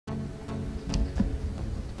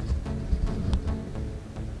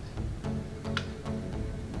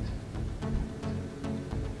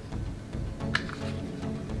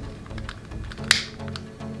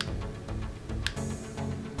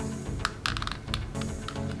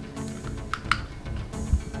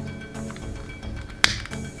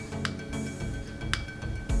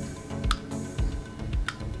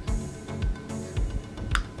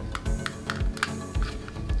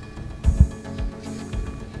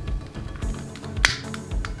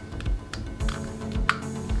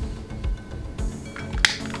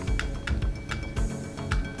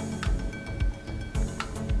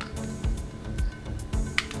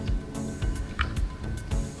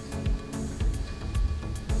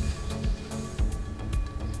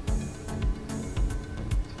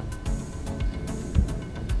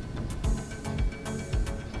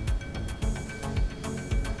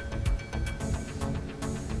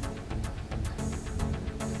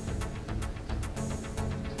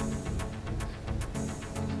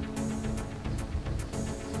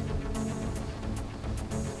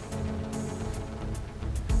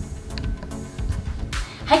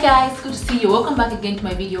Hi guys, good to see you. Welcome back again to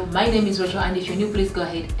my video. My name is Rachel, and if you're new, please go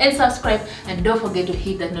ahead and subscribe, and don't forget to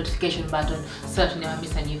hit that notification button so that you never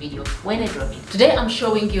miss a new video when I drop it. Today I'm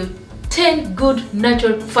showing you 10 good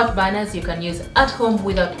natural fat burners you can use at home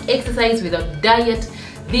without exercise, without diet.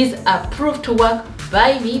 These are proved to work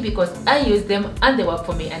by me because I use them and they work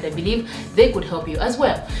for me, and I believe they could help you as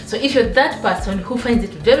well. So if you're that person who finds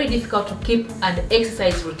it very difficult to keep an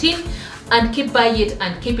exercise routine and keep by it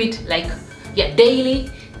and keep it like daily,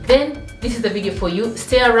 then this is the video for you.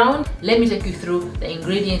 Stay around. Let me take you through the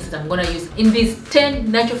ingredients that I'm gonna use in these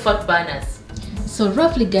 10 natural fat burners. So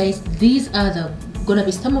roughly guys, these are gonna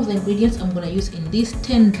be some of the ingredients I'm gonna use in these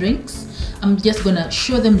 10 drinks. I'm just gonna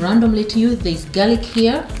show them randomly to you. There's garlic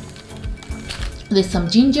here, there's some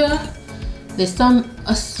ginger, there's some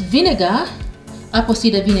vinegar, apple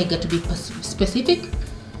cider vinegar to be specific,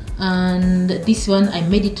 and this one I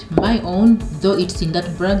made it my own, though it's in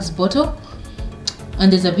that Bragg's bottle,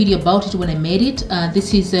 and there's a video about it when I made it.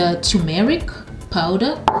 This is turmeric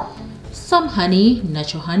powder, some honey,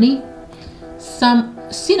 natural honey, some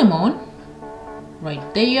cinnamon right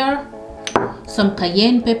there, some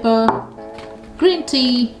cayenne pepper, green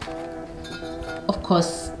tea, of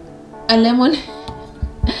course a lemon.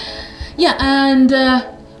 Yeah, and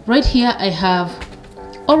right here I have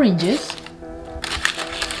oranges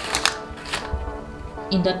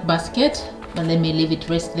in that basket, but let me leave it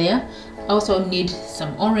rest there. I also need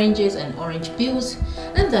some oranges and orange peels,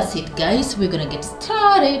 and that's it guys. We're gonna get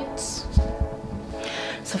started.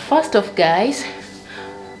 So first off guys,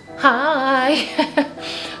 hi.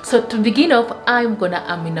 So to begin off, I'm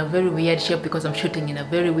in a very weird shape because I'm shooting in a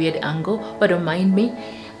very weird angle, but don't mind me,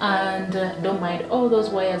 and don't mind all those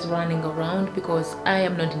wires running around because I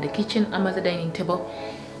am not in the kitchen, I'm at the dining table.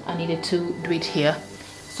 I needed to do it here.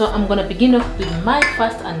 So I'm gonna begin off with my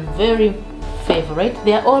first and very favorite.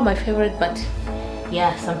 They are all my favorite, but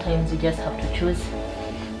yeah, sometimes you just have to choose.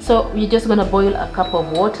 So you're just gonna boil a cup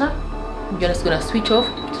of water. You're just gonna switch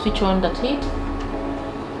on that heat,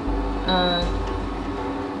 and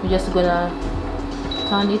we're just gonna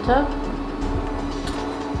turn it up.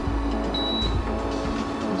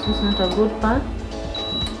 This is not a good pan.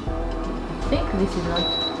 I think this is not,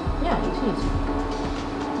 yeah, it is.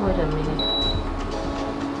 Wait a minute.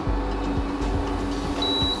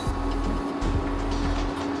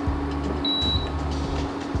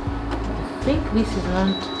 I think this is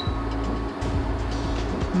not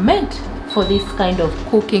meant for this kind of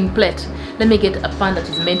cooking plate. Let me get a pan that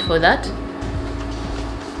is meant for that.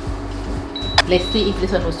 Let's see if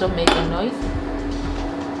this one will stop making noise.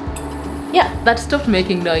 Yeah, that stopped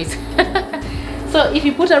making noise. So if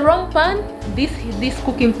you put a wrong pan, this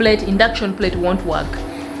cooking plate, induction plate, won't work.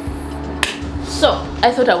 So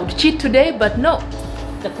I thought I would cheat today, but no,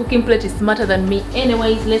 the cooking plate is smarter than me.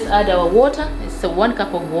 Anyways, let's add our water. It's 1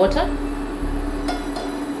 cup of water.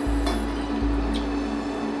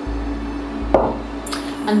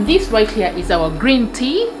 And this right here is our green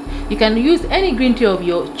tea. You can use any green tea of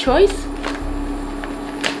your choice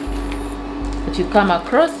that you come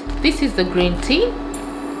across. This is the green tea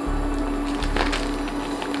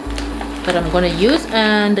that I'm gonna use,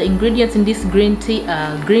 and the ingredients in this green tea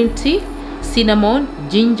are green tea, cinnamon,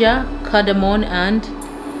 ginger, cardamom, and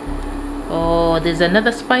there's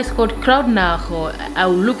another spice called kruidnagel. I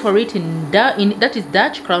will look for it that is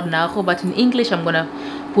Dutch, kruidnagel, but in English I'm gonna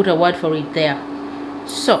put a word for it there.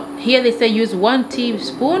 So here they say use 1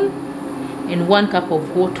 teaspoon in 1 cup of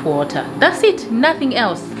hot water. That's it, nothing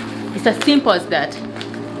else. It's as simple as that,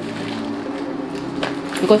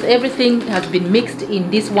 because everything has been mixed in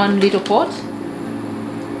this one little pot.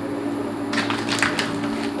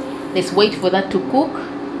 Let's wait for that to cook.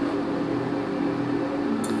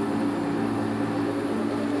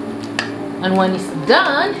 And when it's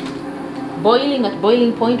done boiling, at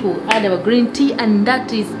boiling point, we'll add our green tea, and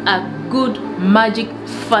that is a good magic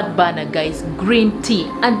fat burner guys, green tea.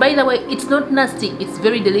 And by the way, it's not nasty, it's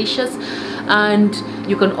very delicious, and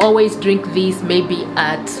you can always drink these maybe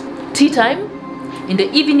at tea time, in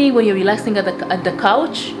the evening when you're relaxing at the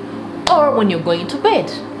couch, or when you're going to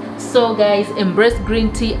bed. So guys, embrace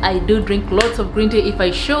green tea. I do drink lots of green tea. If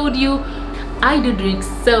I showed you, I do drink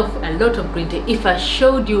a lot of green tea. If I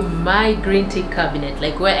showed you my green tea cabinet,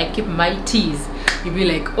 like where I keep my teas, you'd be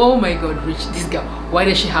like, oh my god, Rich, this girl, why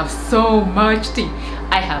does she have so much tea?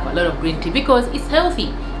 I have a lot of green tea because it's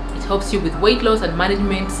healthy. It helps you with weight loss and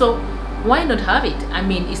management, so why not have it? I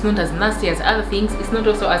mean, it's not as nasty as other things. It's not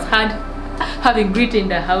also as hard having grit in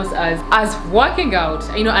the house as working out.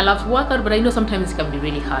 You know, I love to work out, but I know sometimes it can be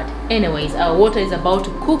really hard. Anyways, our water is about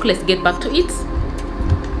to cook. Let's get back to it.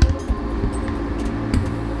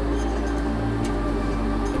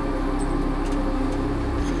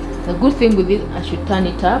 The good thing with it, I should turn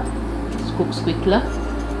it up. It cooks quicker.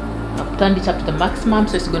 I've turned it up to the maximum,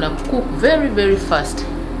 so it's gonna cook very, very fast.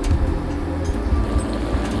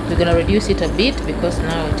 We're gonna reduce it a bit because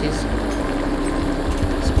now it's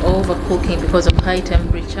overcooking because of high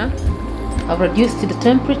temperature. I've reduced the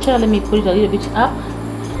temperature. Let me put it a little bit up,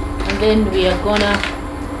 and then we are gonna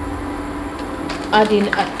add in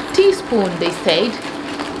a teaspoon, they said,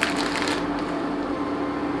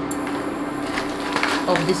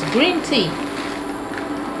 of this green tea.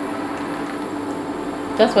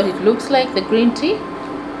 That's what it looks like, the green tea.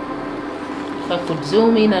 If I could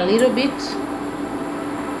zoom in a little bit,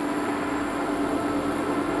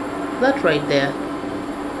 that right there,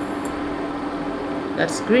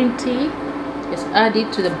 that's green tea. Just add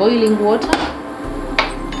it to the boiling water.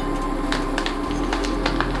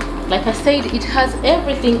 Like I said, it has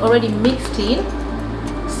everything already mixed in,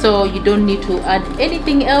 so you don't need to add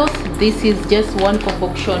anything else. This is just one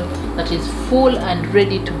concoction that is full and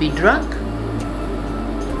ready to be drunk.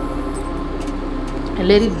 And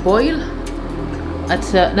let it boil.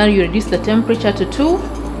 Now you reduce the temperature to 2,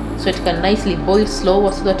 so it can nicely boil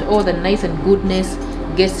slower, so that all the nice and goodness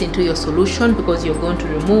gets into your solution, because you're going to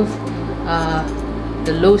remove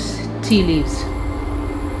the loose tea leaves.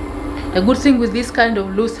 The good thing with this kind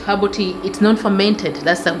of loose herbal tea, it's not fermented.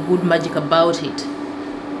 That's the good magic about it.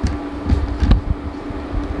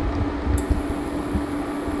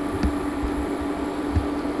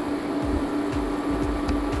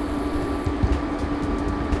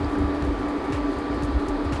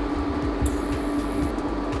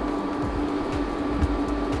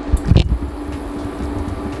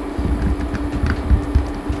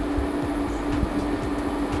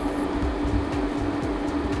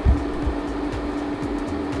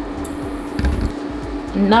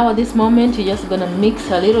 Now at this moment, you're just gonna mix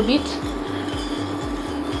a little bit.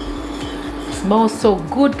 It smells so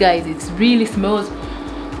good, guys. It really smells,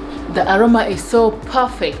 the aroma is so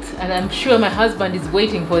perfect, and I'm sure my husband is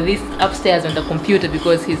waiting for this upstairs on the computer,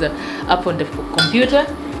 because he's up on the computer.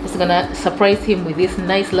 Just gonna surprise him with this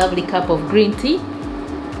nice lovely cup of green tea.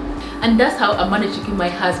 And that's how I managed to keep my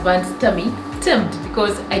husband's tummy tempted,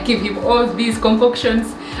 because I give him all these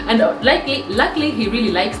concoctions, and luckily he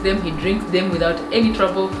really likes them. He drinks them without any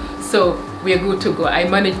trouble, so we're good to go. I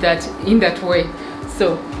managed that in that way.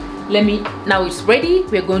 So now it's ready.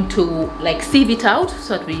 We're going to like sieve it out,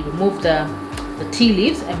 so that we remove the tea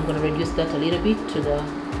leaves. I'm going to reduce that a little bit to the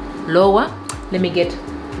lower. Let me get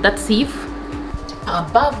that sieve.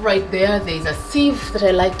 Above right there is a sieve that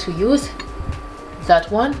I like to use, that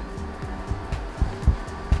one.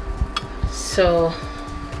 So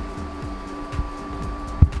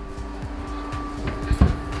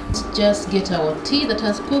let's just get our tea that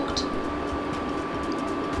has cooked.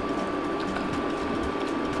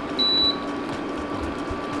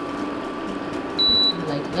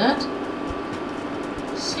 Like that.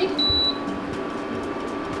 See?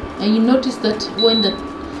 And you notice that when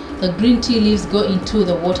the green tea leaves go into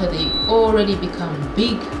the water, they already become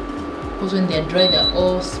big, because when they're dry, they're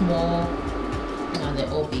all small. Now they're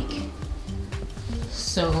all big.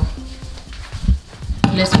 So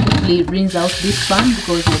let's quickly rinse out this pan,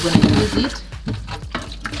 because we're going to use it.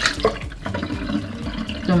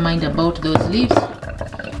 Don't mind about those leaves.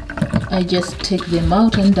 I just take them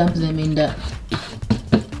out and dump them in the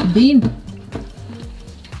bin.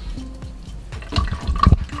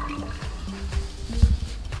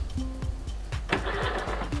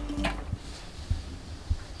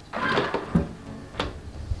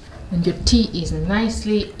 And your tea is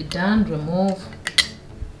nicely done. Remove.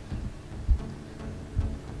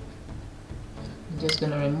 I'm just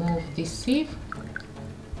going to remove this sieve.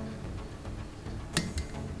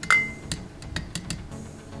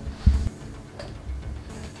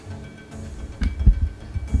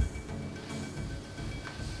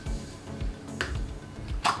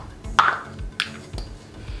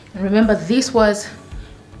 And remember, this was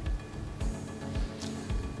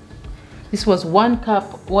 1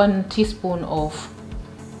 cup, 1 teaspoon of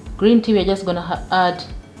green tea. We're just gonna add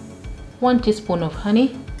 1 teaspoon of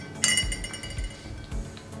honey,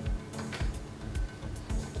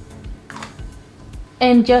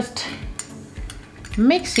 and just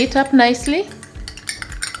mix it up nicely.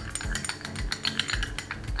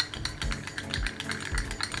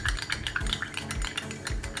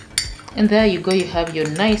 And there you go, you have your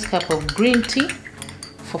nice cup of green tea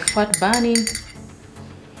for fat burning.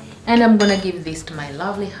 And I'm gonna give this to my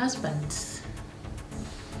lovely husband.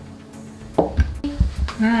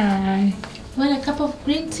 Hi. Want a cup of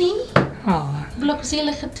green tea? Oh.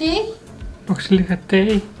 Blokzielige thee? Blokzielige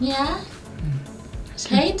thee? Ja?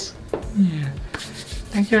 Heet? Ja.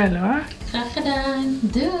 Dankjewel hoor. No.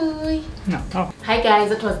 Oh. Hi guys,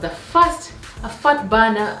 that was the first fat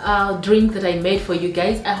burner drink that I made for you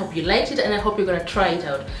guys. I hope you liked it and I hope you're gonna try it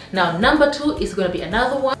out. Now number 2 is gonna be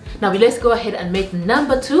another one. Now let's go ahead and make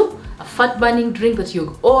number 2, a fat burning drink that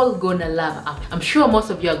you're all gonna love. I'm sure most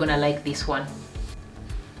of you are gonna like this one.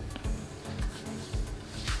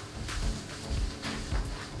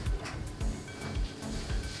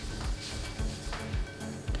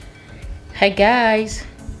 Hi guys,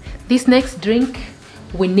 this next drink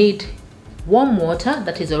we need warm water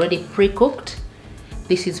that is already pre-cooked.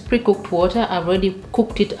 This is pre-cooked water. I've already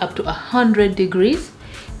cooked it up to 100 degrees.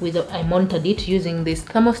 I monitored it using this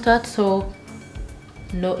thermostat, so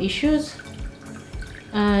no issues.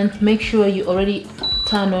 And make sure you already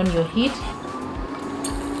turn on your heat.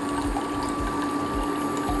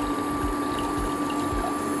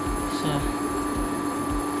 So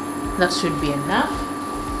that should be enough.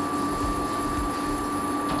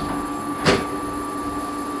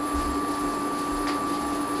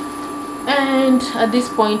 And at this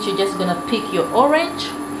point you're just gonna pick your orange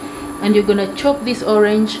and you're gonna chop this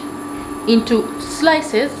orange into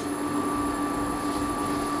slices.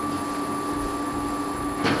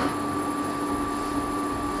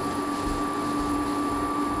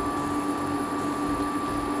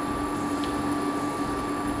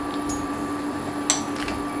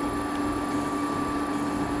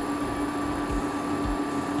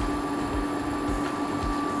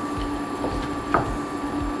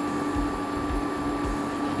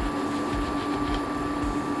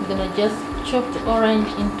 I'm gonna just chop the orange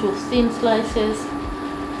into thin slices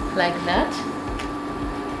like that.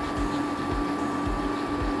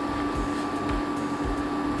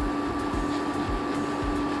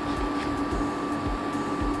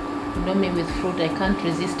 You know me with fruit, I can't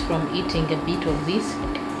resist from eating a bit of this.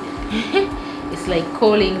 It's like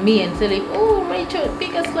calling me and saying, "Oh Rachel,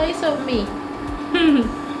 pick a slice of me."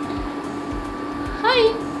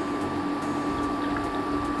 Hi.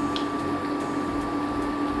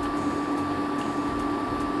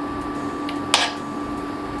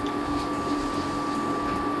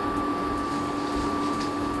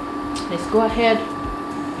 Let's go ahead.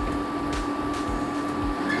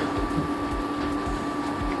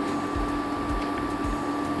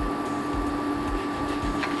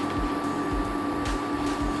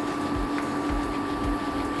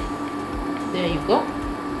 There you go.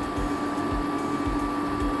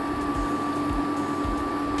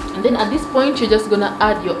 And then at this point you're just gonna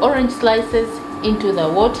add your orange slices into the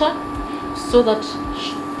water, so that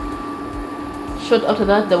short after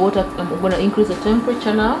that the water, I'm gonna increase the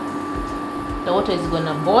temperature now. The water is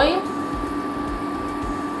gonna boil,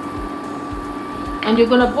 and you're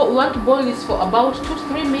gonna want to boil this for about 2 to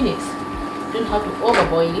 3 minutes. You don't have to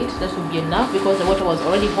overboil it. That will be enough because the water was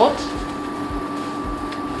already hot.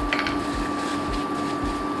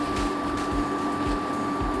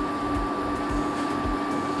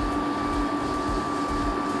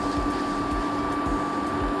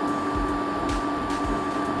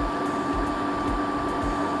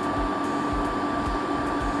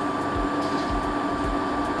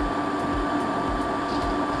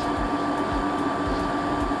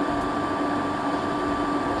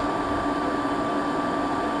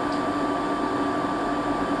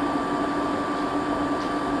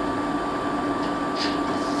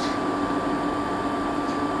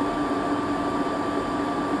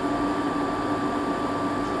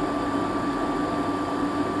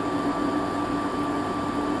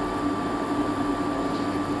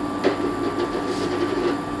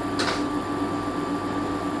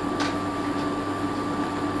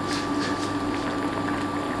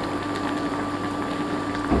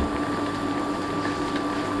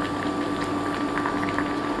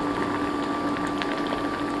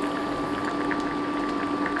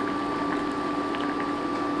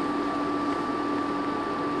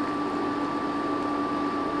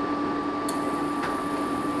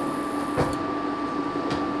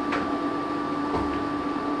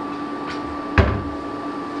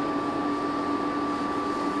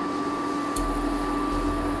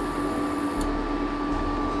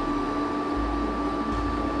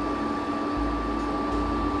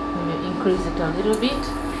 Increase it a little bit.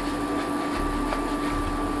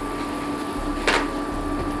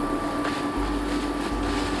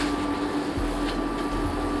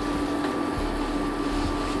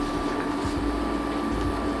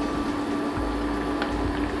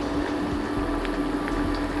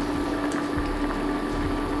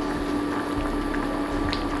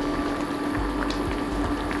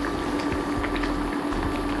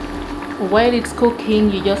 While it's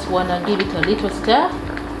cooking, you just want to give it a little stir.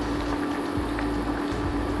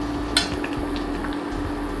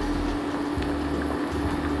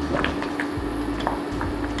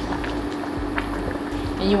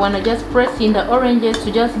 and you want to just press in the oranges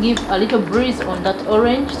to just give a little breeze on that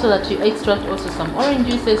orange so that you extract also some orange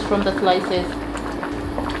juices from the slices.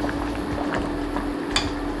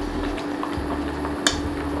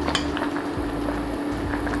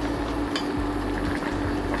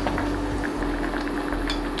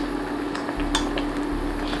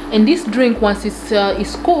 And this drink, once it's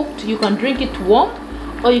is cooked, you can drink it warm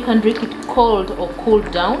or you can drink it cold or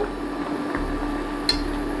cooled down.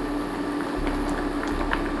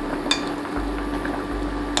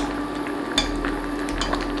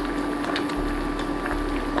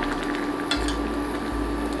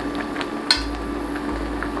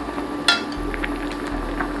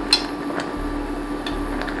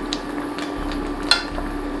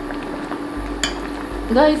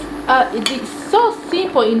 Guys, it's so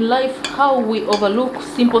simple in life how we overlook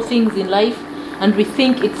simple things in life and we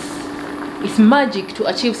think it's magic to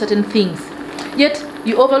achieve certain things, yet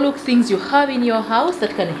you overlook things you have in your house that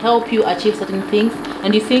can help you achieve certain things,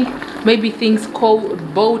 and you think maybe things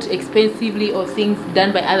bought expensively or things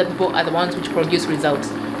done by other people are the ones which produce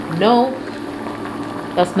results. No,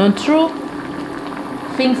 that's not true.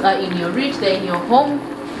 Things are in your reach, they're in your home.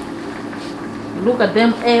 Look at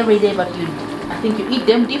them every day, but I think you eat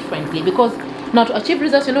them differently, because now to achieve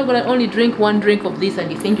results, you're not going to only drink one drink of this and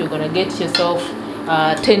you think you're going to get yourself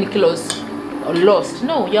 10 kilos lost.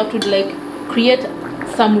 No, you have to like create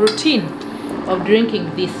some routine of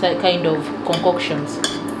drinking this kind of concoctions.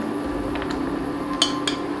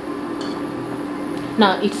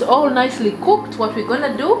 Now it's all nicely cooked. What we're going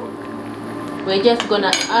to do, we're just going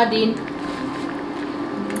to add in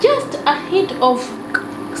just a hint of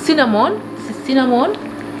cinnamon. This is cinnamon.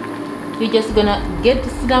 You're just gonna get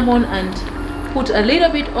the cinnamon and put a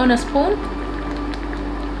little bit on a spoon.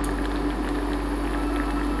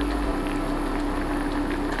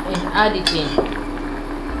 And add it in.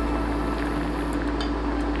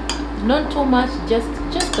 Not too much,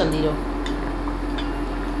 just a little.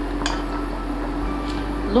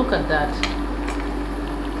 Look at that.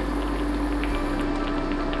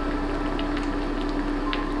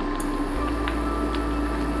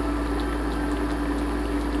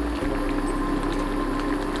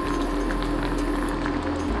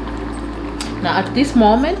 Now at this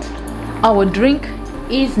moment our drink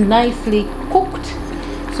is nicely cooked,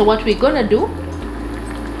 so what we're gonna do,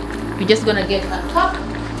 we're just gonna get a cup,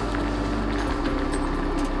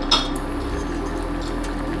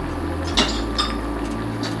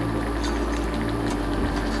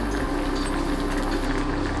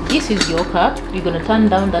 this is your cup. You're gonna turn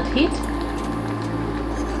down that heat.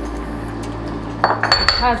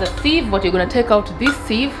 It has a sieve, but you're gonna take out this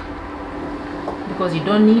sieve because you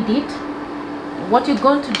don't need it. What you're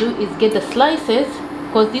going to do is get the slices,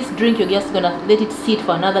 because this drink you're just gonna let it sit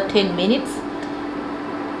for another 10 minutes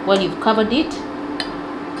while you've covered it,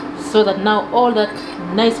 so that now all that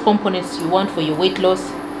nice components you want for your weight loss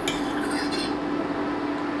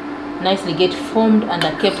nicely get formed and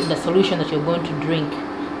are kept in the solution that you're going to drink.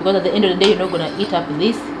 Because at the end of the day, you're not going to eat up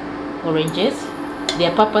these oranges.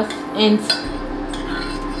 Their purpose ends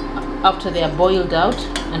after they are boiled out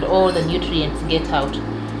and all the nutrients get out.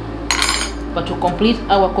 But to complete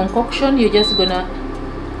our concoction, you're just gonna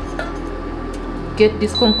get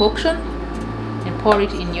this concoction and pour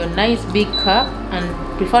it in your nice big cup,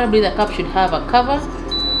 and preferably the cup should have a cover.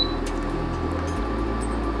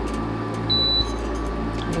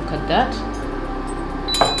 Look at that.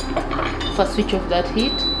 First switch off that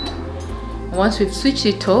heat. Once we've switched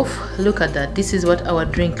it off, look at that. This is what our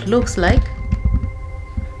drink looks like,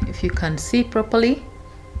 if you can see properly.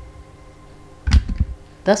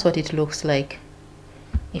 That's what it looks like.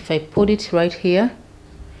 If I put it right here,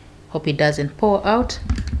 hope it doesn't pour out,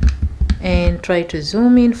 and try to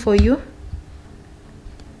zoom in for you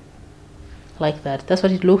like that. That's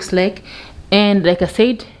what it looks like. And like I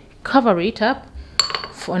said, cover it up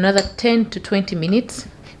for another 10 to 20 minutes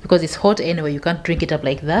because it's hot anyway. You can't drink it up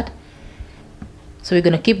like that. So we're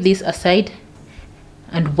gonna keep this aside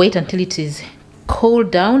and wait until it is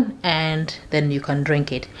cooled down, and then you can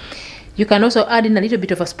drink it. You can also add in a little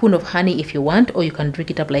bit of a spoon of honey if you want, or you can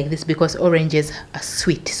drink it up like this because oranges are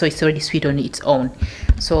sweet, so it's already sweet on its own.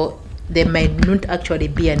 So there might not actually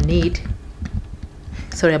be a need,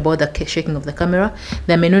 sorry about the shaking of the camera,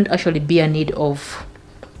 there may not actually be a need of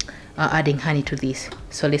adding honey to this.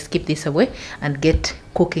 So let's keep this away and get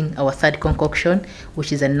cooking our third concoction,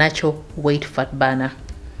 which is a natural weight fat burner.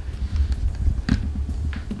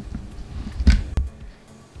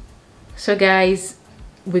 So guys,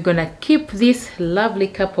 we're gonna keep this lovely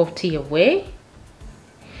cup of tea away.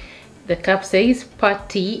 The cup says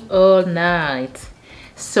party all night.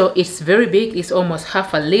 So it's very big, it's almost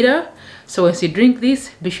half a liter. So once you drink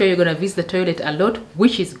this, be sure you're gonna visit the toilet a lot,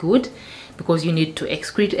 which is good because you need to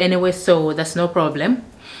excrete anyway, so that's no problem.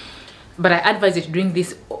 But I advise you to drink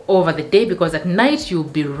this over the day because at night you'll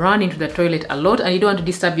be running to the toilet a lot and you don't want to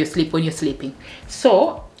disturb your sleep when you're sleeping.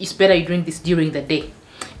 So it's better you drink this during the day.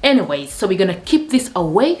 Anyways, so we're gonna keep this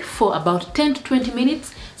away for about 10 to 20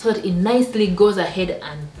 minutes so that it nicely goes ahead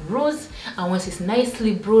and brews. And once it's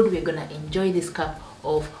nicely brewed, we're gonna enjoy this cup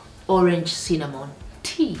of orange cinnamon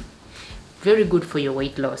tea. Very good for your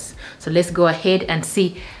weight loss. So let's go ahead and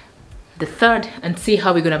see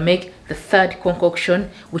how we're gonna make the third concoction,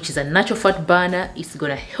 which is a natural fat burner. It's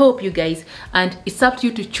gonna help you guys, and it's up to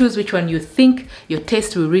you to choose which one you think your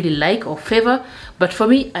taste will really like or favor. But for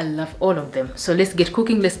me, I love all of them. So let's get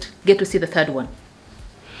cooking. Let's get to see the third one.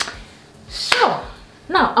 So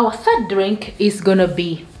now our third drink is gonna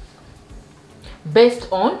be based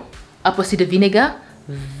on apple cider vinegar.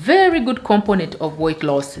 Very good component of weight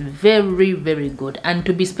loss, very good. And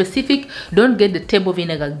to be specific, don't get the table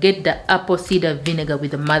vinegar, get the apple cider vinegar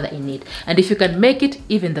with the mother in it, and if you can make it,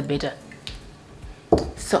 even the better.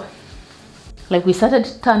 So like we started,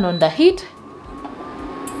 turn on the heat,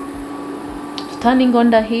 turning on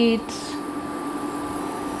the heat,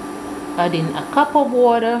 adding a cup of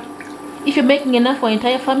water. If you're making enough for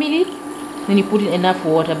entire family, then you put in enough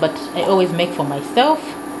water, but I always make for myself,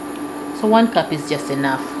 so 1 cup is just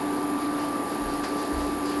enough.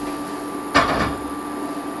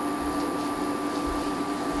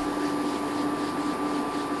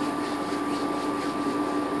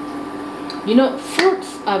 You know,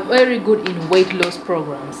 fruits are very good in weight loss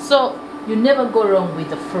programs, so you never go wrong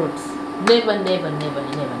with the fruits. Never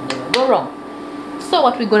go wrong. So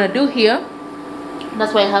what we're gonna do here,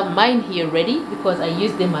 that's why I have mine here ready, because I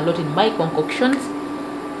use them a lot in my concoctions.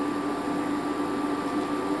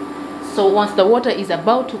 So once the water is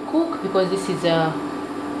about to cook, because this is a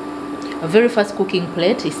very fast cooking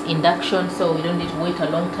plate, it's induction, so we don't need to wait a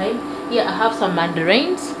long time. Here I have some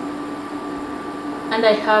mandarins and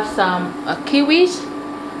I have some kiwis.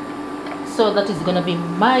 So that is gonna be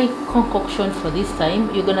my concoction for this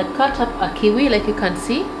time. You're gonna cut up a kiwi like you can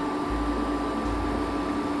see,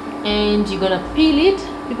 and you're gonna peel it.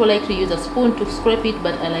 People like to use a spoon to scrape it,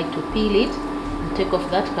 but I like to peel it and take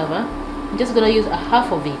off that cover. I'm just gonna use a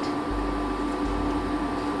half of it.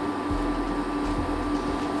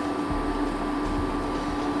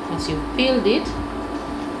 Once you've peeled it,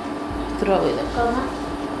 throw away the cover.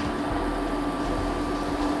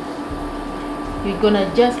 You're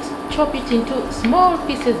gonna just chop it into small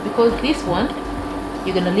pieces, because this one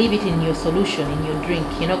you're gonna leave it in your solution, in your drink.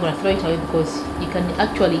 You're not gonna throw it away because you can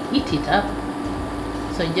actually eat it up.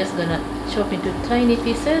 So you're just gonna chop into tiny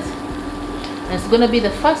pieces, and it's gonna be the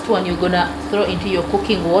first one you're gonna throw into your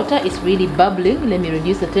cooking water. It's really bubbling. Let me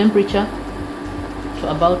reduce the temperature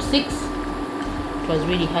to about 6. It was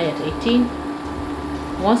really high at 18.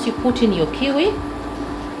 Once you put in your kiwi,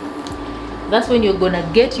 that's when you're gonna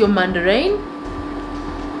get your mandarin.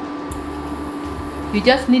 You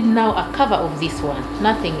just need now a cover of this one,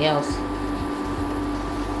 nothing else.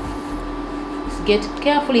 Just get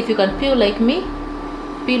careful. If you can peel like me,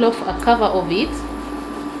 peel off a cover of it.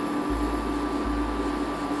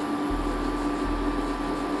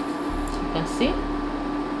 So you can see.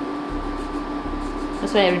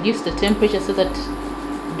 That's why I reduced the temperature, so that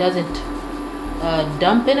it doesn't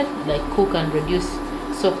dampen, like cook and reduce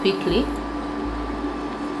so quickly.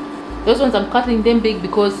 Those ones I'm cutting them big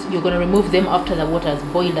because you're going to remove them after the water has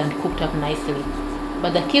boiled and cooked up nicely.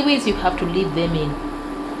 But the kiwis, you have to leave them in.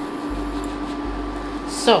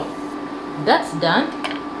 So that's done.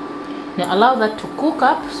 Now allow that to cook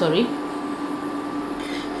up.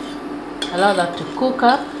 Allow that to cook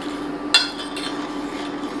up.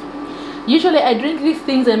 Usually I drink these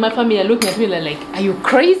things and my family are looking at me like, are you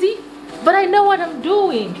crazy? But I know what I'm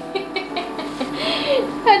doing.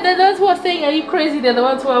 And then those who are saying, are you crazy? They're the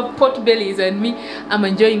ones who have pot bellies, and me, I'm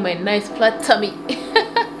enjoying my nice flat tummy.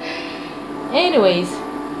 Anyways,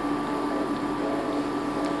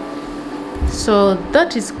 so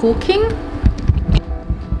that is cooking,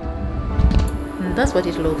 and that's what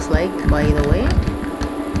it looks like, by the way.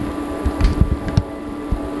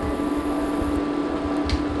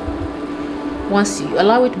 Once you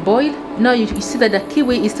allow it boil, now you see that the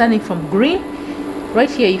kiwi is turning from green. Right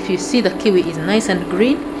here, if you see, the kiwi is nice and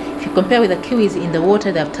green. If you compare with the kiwis in the water,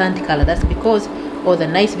 they have turned color. That's because all the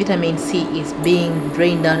nice vitamin C is being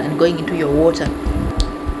drained down and going into your water.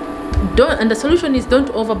 And the solution is, don't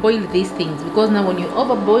overboil these things, because now when you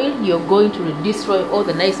overboil, you're going to destroy all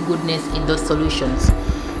the nice goodness in those solutions.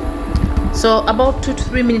 So about 2 to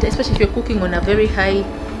 3 minutes, especially if you're cooking on a very high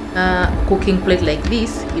cooking plate like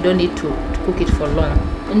this, you don't need to cook it for long.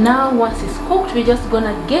 And now once it's cooked, we're just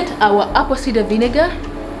gonna get our apple cider vinegar.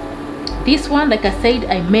 This one, like I said,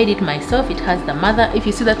 I made it myself. It has the mother. If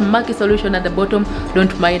you see that murky solution at the bottom,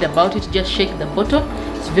 don't mind about it, just shake the bottle.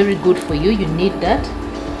 It's very good for you. You need that.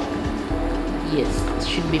 Yes, it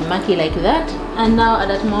should be murky like that. And now at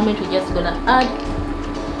that moment, we're just gonna add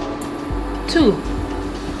 2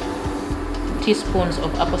 teaspoons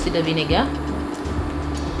of apple cider vinegar.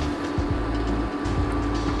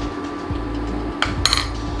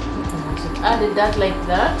 Once you've added that like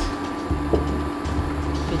that,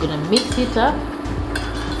 we're gonna mix it up.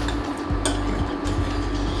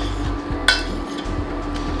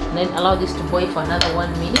 And then allow this to boil for another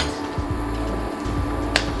 1 minute.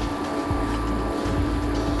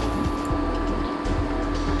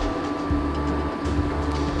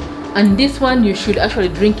 And this one, you should actually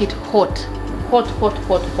drink it hot. Hot.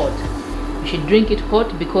 You should drink it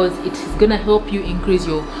hot because it is gonna help you increase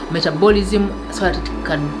your metabolism so that it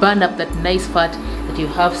can burn up that nice fat that you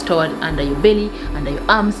have stored under your belly, under your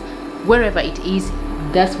arms, wherever it is.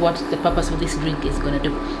 That's what the purpose of this drink is gonna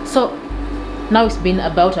do. So now it's been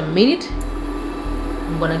about a minute.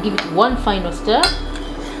 I'm gonna give it one final stir.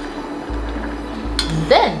 And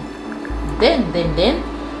then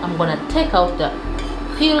I'm gonna take out the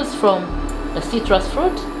peels from the citrus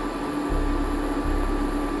fruit,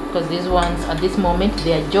 because these ones at this moment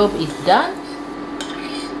their job is done.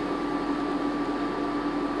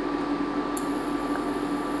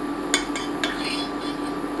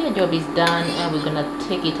 Their job is done, and we're gonna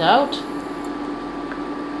take it out.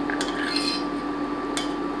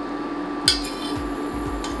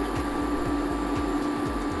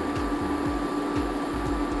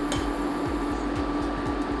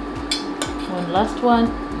 One last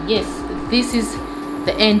one. Yes, this is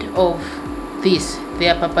the end of this.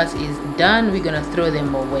 Their purpose is done. We're gonna throw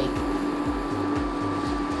them away.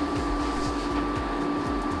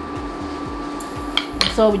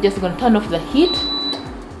 So we're just gonna turn off the heat.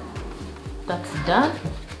 That's done.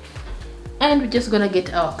 And we're just gonna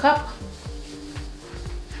get our cup.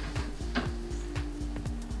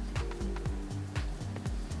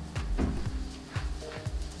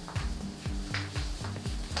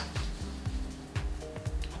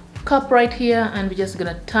 Cup right here, and we're just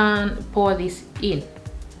gonna pour this in.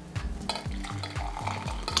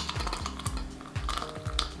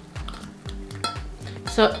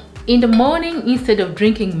 So in the morning, instead of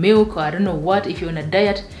drinking milk, or I don't know what, if you're on a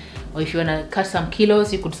diet or if you wanna cut some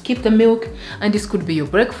kilos, you could skip the milk, and this could be your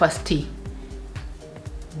breakfast tea.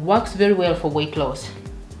 Works very well for weight loss.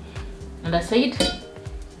 And I said,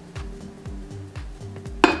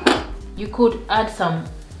 you could add some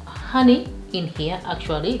honey in here.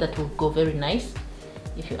 Actually, that would go very nice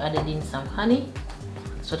if you added in some honey.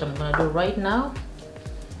 That's what I'm gonna do right now.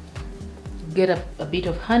 Get a bit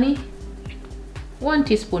of honey. 1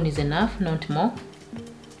 teaspoon is enough, not more.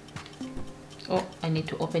 Oh, I need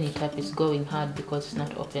to open it up. It's going hard because it's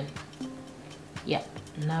not open. Yeah,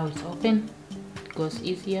 now it's open. It goes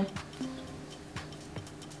easier.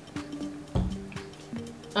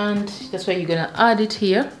 And that's why you're gonna add it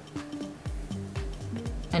here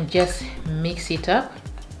and just mix it up.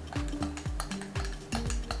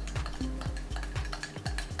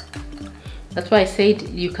 That's why I said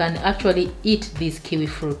you can actually eat these kiwi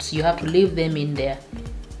fruits. You have to leave them in there.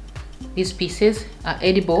 These pieces are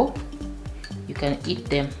edible. You can eat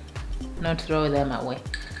them, not throw them away.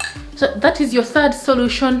 So that is your third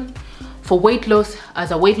solution for weight loss.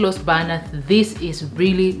 As a weight loss burner, this is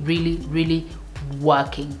really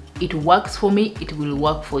working. It works for me, it will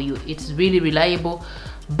work for you. It's really reliable.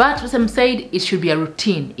 But as I'm saying, it should be a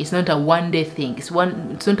routine. It's not a one-day thing. It's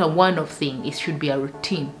not a one-off thing. It should be a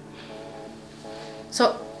routine.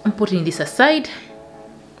 So I'm putting this aside.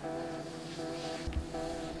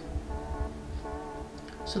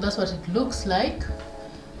 So that's what it looks like.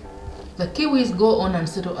 The kiwis go on and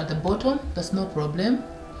settle at the bottom. That's no problem.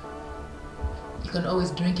 You can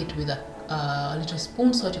always drink it with a little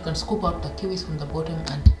spoon so that you can scoop out the kiwis from the bottom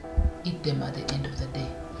and eat them at the end of the day.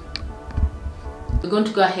 We're going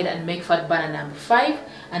to go ahead and make fat burner number 5,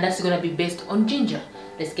 and that's going to be based on ginger.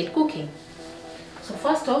 Let's get cooking. So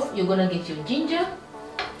first off, you're going to get your ginger.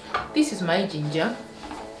 This is my ginger.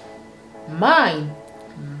 Mine.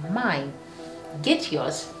 Get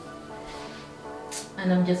yours.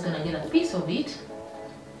 And I'm just going to get a piece of it.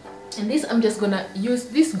 And this, I'm just going to use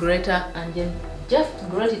this grater and then just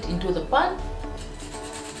grate it into the pan.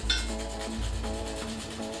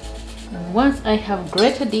 And once I have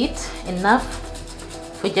grated it enough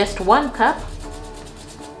for just 1 cup,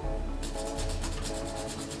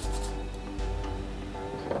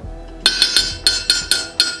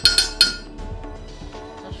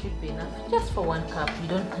 You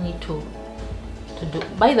don't need to do.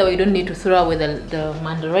 By the way, you don't need to throw away the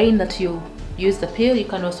mandarin that you use the peel. You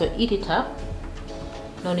can also eat it up.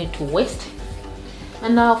 No need to waste.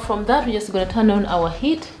 And now from that, we're just gonna turn on our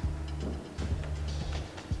heat.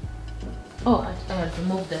 Oh, I have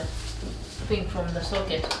removed the thing from the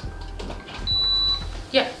socket.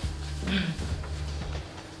 Yeah.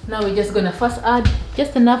 Now we're just gonna first add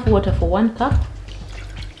just enough water for 1 cup.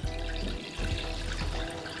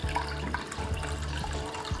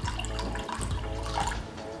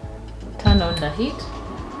 Turn on the heat.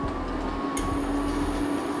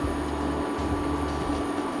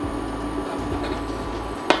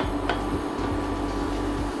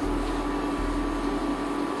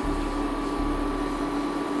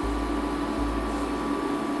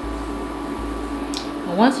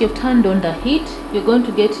 Once you've turned on the heat, you're going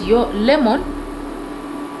to get your lemon.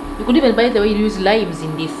 You could even, by the way, use limes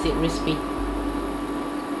in this recipe.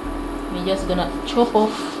 We're just gonna chop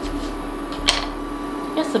off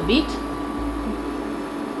just a bit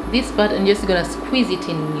this part and just gonna squeeze it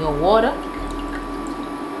in your water.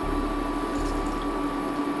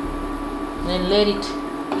 Then let it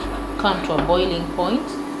come to a boiling point.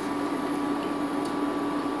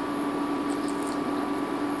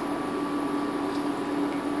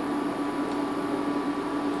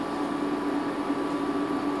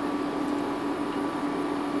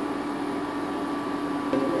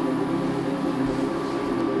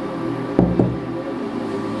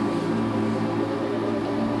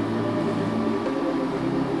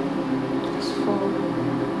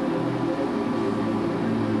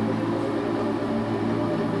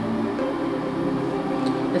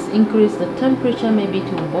 Let's increase the temperature maybe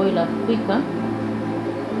to boil up quicker.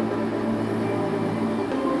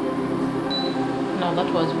 Now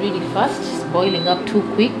that was really fast, it's boiling up too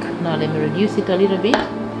quick. Now let me reduce it a little bit.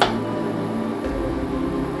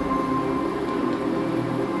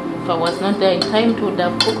 If I was not there in time, it would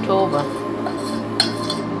have cooked over.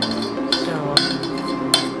 So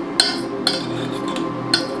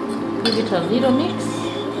give it a little mix.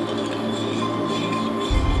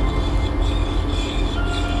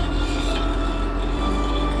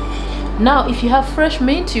 Now if you have fresh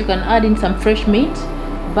mint, you can add in some fresh mint,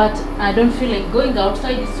 but I don't feel like going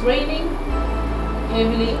outside. It's raining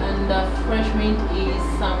heavily and the fresh mint is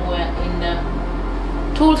somewhere in the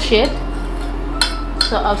tool shed,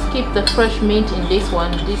 so I'll skip the fresh mint in this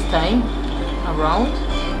one this time around.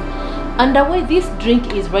 And the way this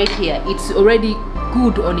drink is right here, it's already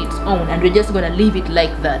good on its own and we're just gonna leave it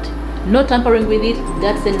like that. No tampering with it,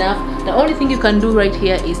 that's enough. The only thing you can do right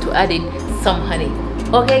here is to add in some honey.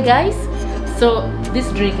 Okay guys, so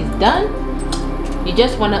this drink is done. You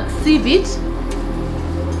just want to sieve it.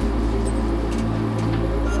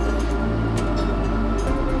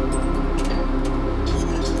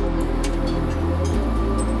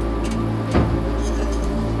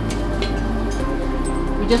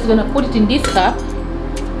 We're just going to put it in this cup.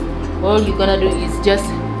 All you're going to do is just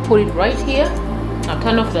put it right here. Now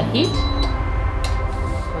turn off the heat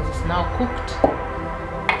because it's now cooked.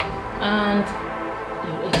 And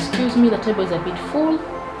excuse me, the table is a bit full,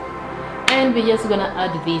 and we're just gonna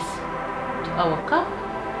add this to our cup.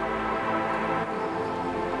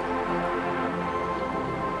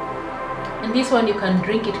 And this one you can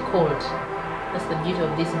drink it cold. That's the beauty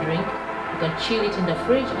of this drink. You can chill it in the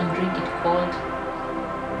fridge and drink it cold,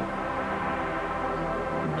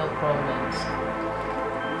 no problems.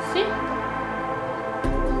 See?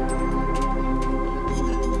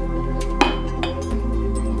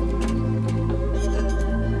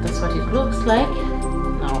 What it looks like.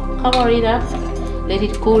 Now cover it up, let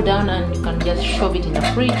it cool down, and you can just shove it in the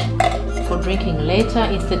fridge for drinking later.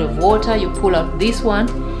 Instead of water, you pull out this one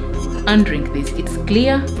and drink this. It's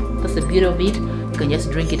clear. That's the beauty of it. You can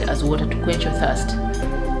just drink it as water to quench your thirst.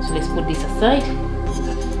 So let's put this aside.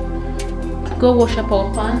 Go wash up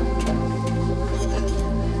our pan.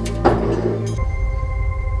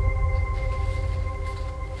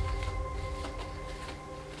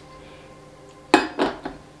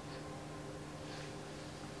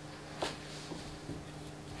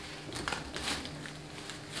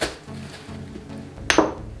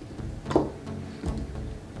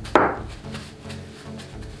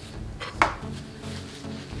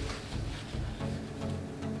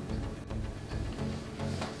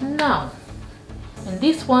 Now, and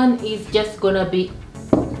this one is just gonna be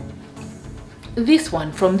this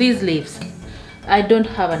one from these leaves. I don't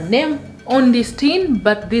have a name on this tin,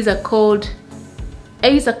 but these are called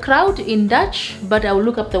kraut in Dutch, but I will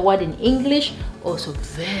look up the word in English. Also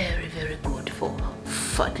very, very good for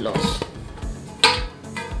fat loss.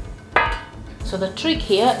 So the trick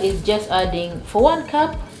here is just adding, for 1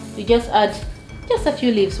 cup, you just add just a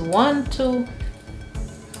few leaves. 1 2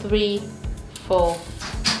 3 4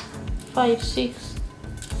 5 6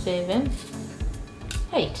 7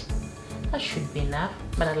 8. That should be enough,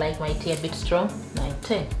 but I like my tea a bit strong. 9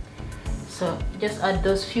 10. So just add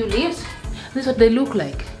those few leaves. This is what they look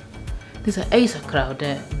like. These are Acer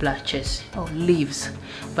branches or leaves,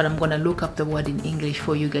 but I'm gonna look up the word in English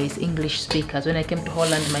for you guys, English speakers. When I came to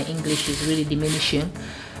Holland, my English is really diminishing.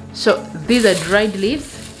 So these are dried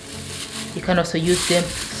leaves. You can also use them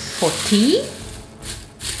for tea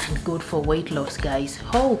and good for weight loss, guys.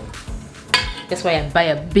 Oh, that's why I buy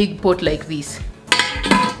a big pot like this.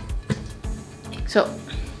 So,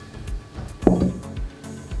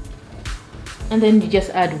 and then you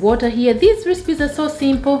just add water here. These recipes are so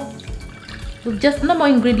simple with just normal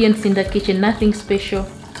ingredients in the kitchen, nothing special.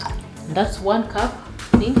 And that's 1 cup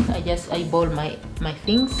thing. I boil my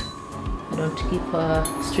things. I don't keep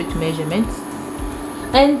strict measurements.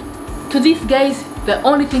 And to this, guys, the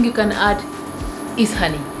only thing you can add is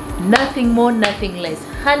honey. Nothing more, nothing less.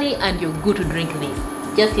 Honey, and you're good to drink this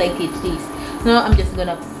just like it is. Now I'm just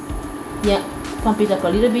gonna pump it up a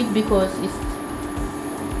little bit because it's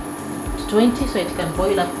 20, so it can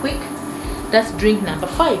boil up quick. That's drink number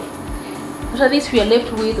 5. After this, we are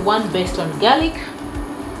left with one based on garlic,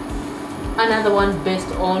 another one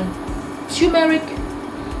based on turmeric.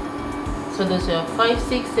 So those are 5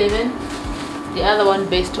 6 7. The other one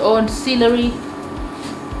based on celery,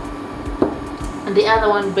 and the other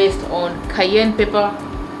one based on cayenne pepper,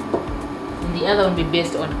 and the other one be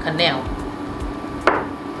based on cannelle.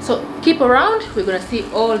 So keep around, we're gonna see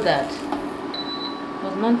all that.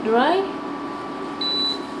 Was not dry.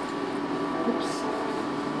 Oops.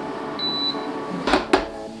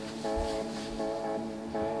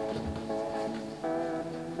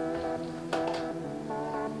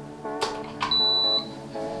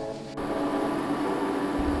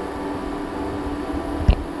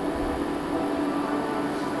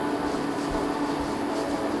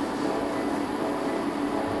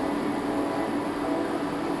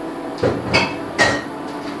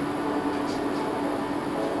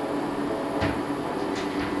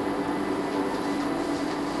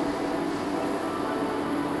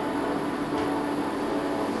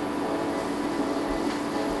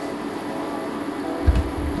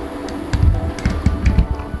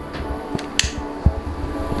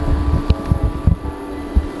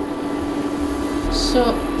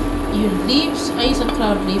 So your leaves,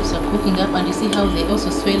 isocloud leaves, are cooking up, and you see how they also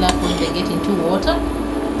swell up when they get into water.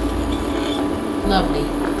 Lovely.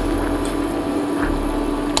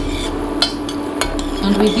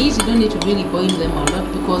 And with these, you don't need to really boil them a lot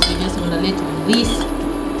because you're just going to let this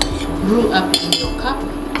brew up in your cup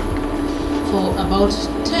for about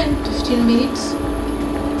 10 to 15 minutes.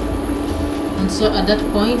 And so at that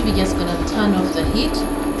point, we're just going to turn off the heat.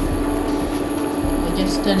 We'll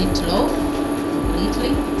just turn it low completely,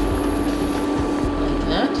 like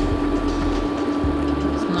that.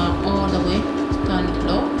 It's now all the way turned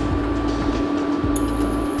low.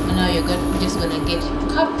 And now you're just going to get your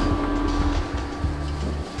cup,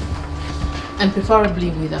 and preferably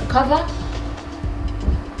with a cover.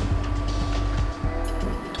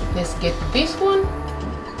 Let's get this one.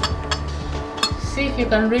 See if you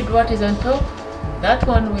can read what is on top. That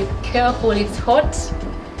one, with careful, it's hot.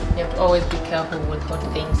 You have to always be careful with hot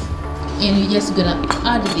things. And you're just gonna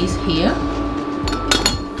add this here.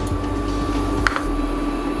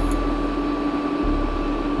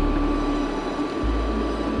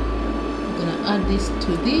 I'm gonna add this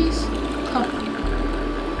to this cup.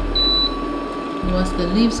 Once the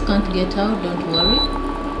leaves can't get out, don't worry.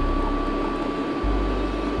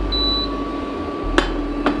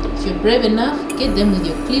 If you're brave enough, get them with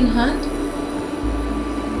your clean hand.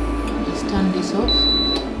 Just turn this off.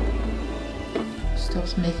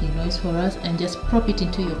 Stops making noise for us, and just prop it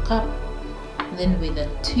into your cup. Then with a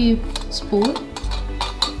teaspoon,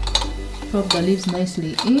 prop the leaves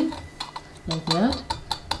nicely in, like that.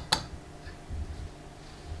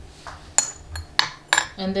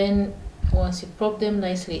 And then once you prop them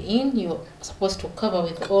nicely in, you're supposed to cover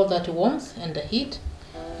with all that warmth and the heat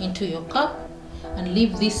into your cup, and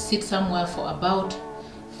leave this sit somewhere for about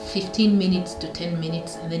 15 minutes to 10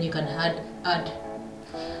 minutes, and then you can add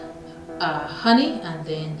honey, and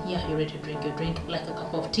then you're ready to drink your drink like a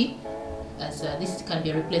cup of tea. As this can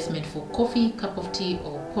be a replacement for coffee, cup of tea,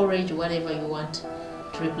 or porridge, whatever you want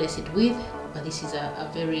to replace it with. But this is a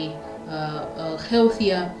very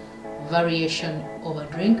healthier variation of a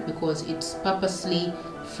drink because it's purposely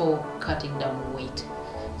for cutting down weight.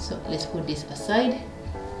 So let's put this aside.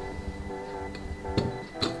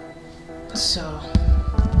 So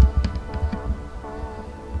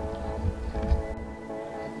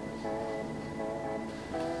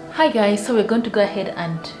Hi guys, so we're going to go ahead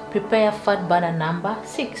and prepare fat burner number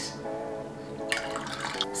 6.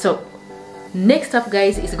 So next up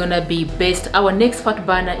guys is gonna be our next fat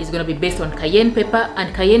burner is gonna be based on cayenne pepper,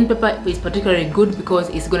 and cayenne pepper is particularly good because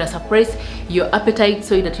it's gonna suppress your appetite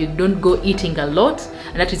so that you don't go eating a lot,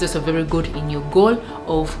 and that is also very good in your goal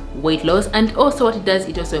of weight loss. And also what it does,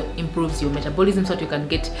 it also improves your metabolism so that you can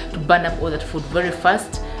get to burn up all that food very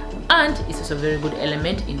fast, and it's also a very good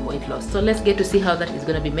element in weight loss. So let's get to see how that is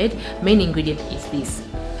going to be made. Main ingredient is this.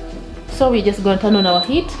 So we're just going to turn on our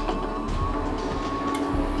heat,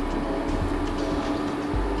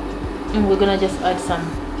 and we're going to just add some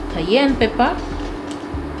cayenne pepper,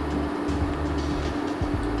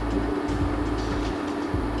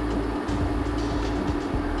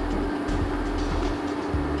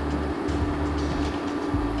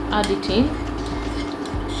 add it in.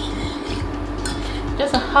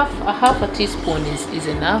 Just a half a teaspoon is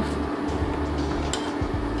enough.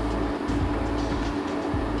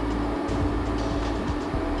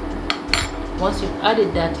 Once you've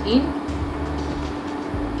added that in,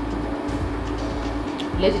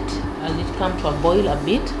 let it come to a boil a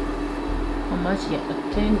bit. How much? Yeah,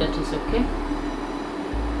 at 10, that is okay.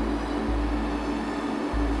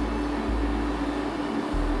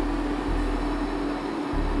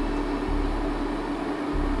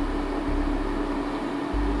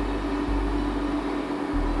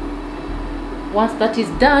 Once that is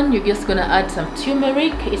done, you're just gonna add some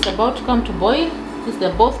turmeric. It's about to come to boil. Since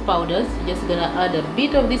they're both powders, you're just gonna add a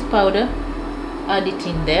bit of this powder, add it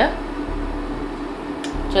in there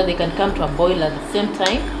so they can come to a boil at the same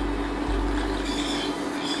time.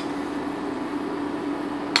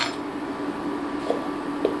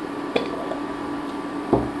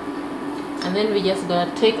 And then we're just gonna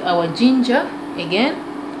take our ginger again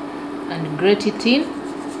and grate it in.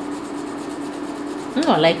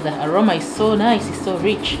 I like the aroma, is so nice, it's so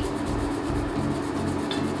rich.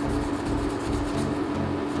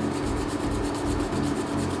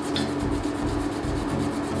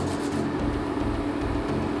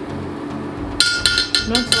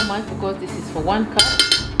 Not so much because this is for 1 cup.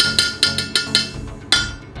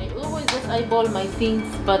 I always just eyeball my things,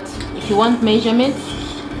 but if you want measurements,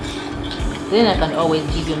 then I can always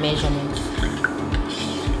give you measurements.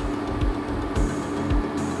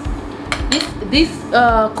 This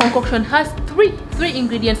concoction has three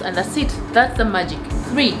ingredients, and that's it. That's the magic.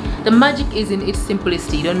 3. The magic is in its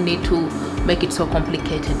simplicity. You don't need to make it so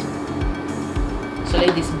complicated. So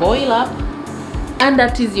let this boil up, and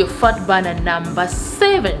that is your fat burner number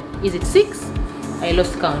 7. Is it 6? I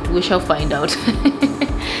lost count. We shall find out. You're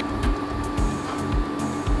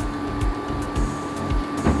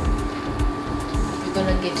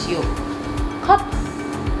gonna get your cup.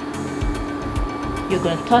 You're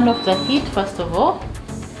going to turn off the heat first of all.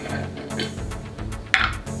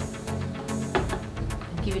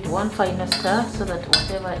 Give it one final stir so that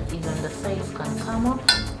whatever is on the sides can come up.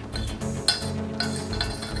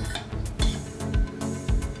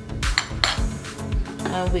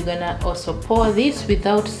 And we're gonna also pour this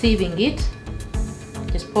without sieving it.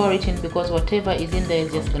 Just pour it in because whatever is in there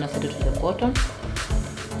is just gonna settle to the bottom.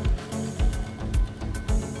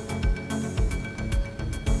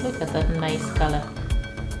 Look at that nice color.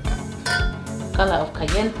 Color of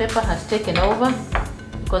cayenne pepper has taken over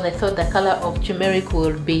because I thought the color of turmeric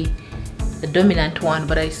will be the dominant one,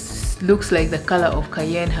 but it looks like the color of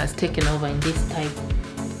cayenne has taken over in this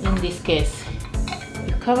case.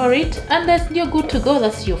 You cover it, and you're good to go.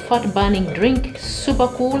 That's your fat burning drink. Super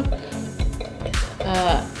cool,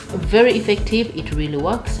 very effective. It really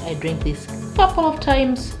works. I drink this a couple of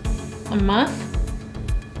times a month.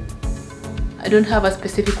 I don't have a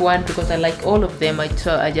specific one because I like all of them. I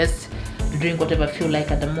just drink whatever I feel like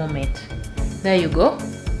at the moment. There you go.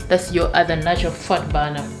 That's your other natural fat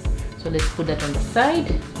burner. So let's put that on the side.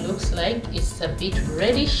 Looks like it's a bit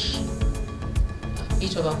reddish, a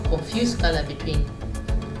bit of a confused color between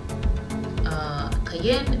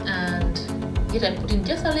cayenne and yet I put in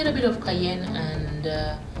just a little bit of cayenne and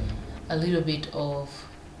a little bit of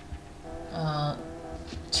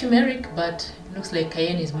turmeric, but it looks like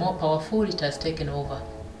cayenne is more powerful. It has taken over.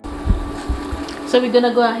 So we're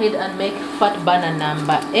gonna go ahead and make fat burner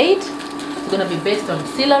number 8. It's gonna be based on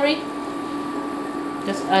celery.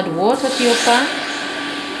 Just add water to your pan.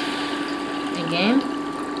 Again,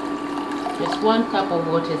 just 1 cup of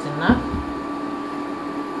water is enough.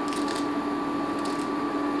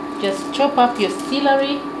 Just chop up your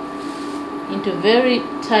celery into very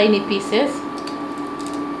tiny pieces.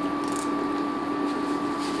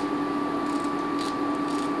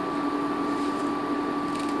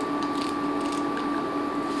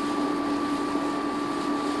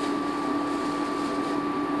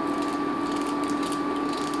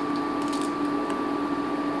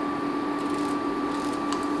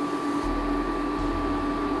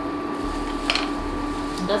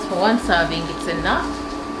 Just for one serving, it's enough.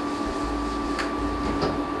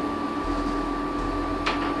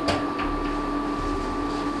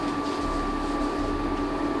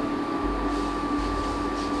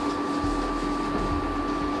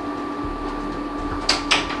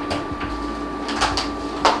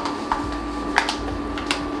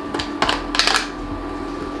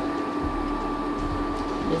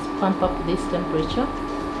 Just pump up this temperature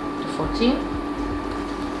to 14.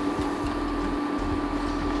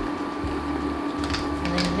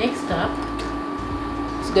 Next up,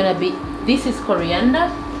 it's gonna be, this is coriander. I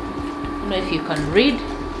don't know if you can read.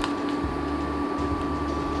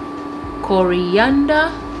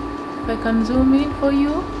 Coriander, if I can zoom in for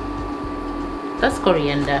you. That's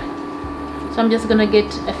coriander. So I'm just gonna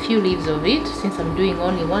get a few leaves of it, since I'm doing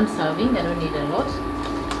only one serving. I don't need a lot.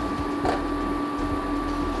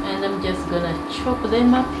 And I'm just gonna chop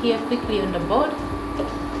them up here quickly on the board.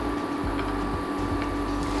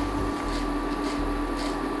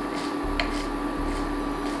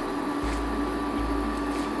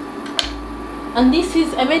 And this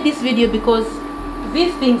is, I made this video because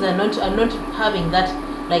these things are not having that,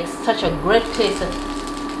 like, such a great taste.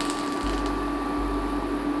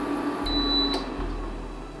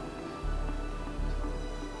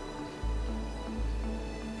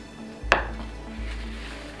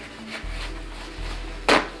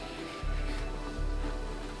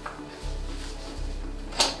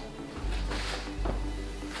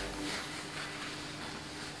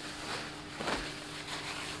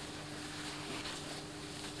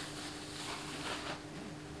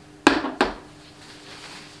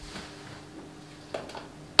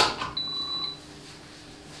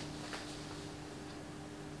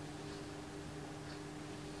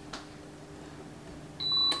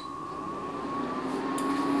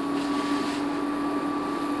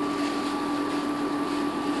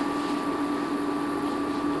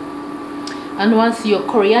 And once your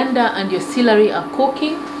coriander and your celery are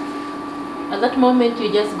cooking, at that moment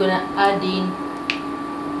you're just gonna add in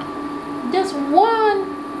just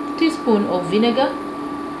 1 teaspoon of vinegar,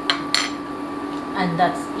 and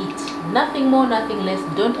that's it. Nothing more, nothing less.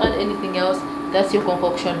 Don't add anything else. That's your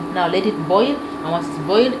concoction. Now let it boil, and once it's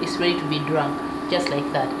boiled, it's ready to be drunk, just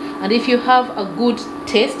like that. And if you have a good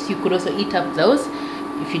taste, you could also eat up those.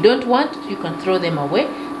 If you don't want, you can throw them away.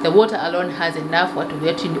 The water alone has enough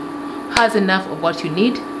of what you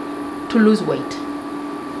need to lose weight.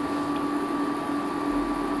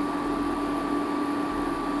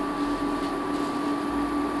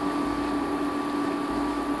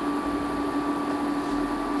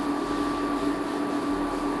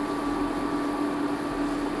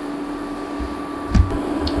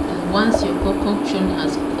 And once your concoction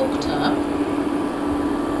has cooked up,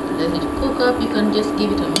 let it cook up. You can just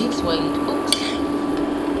give it a mix while it cooks.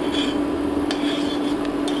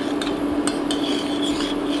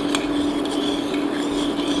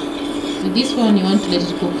 With this one, you want to let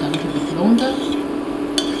it cook a little bit longer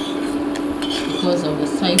because of the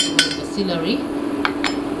size of the celery.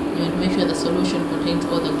 You want to make sure the solution contains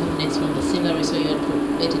all the goodness from the celery, so you want to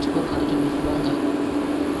let it cook a little bit longer.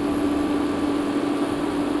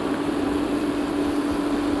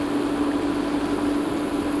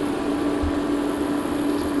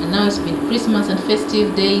 And now it's been Christmas and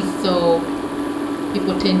festive days, so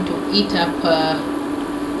people tend to eat up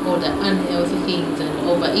all the unhealthy things and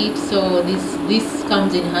overeat. So this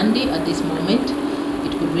comes in handy at this moment.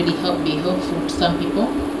 It could really be helpful to some people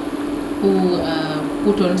who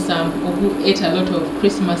put on some, or who ate a lot of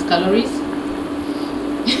Christmas calories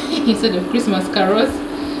instead of Christmas carols,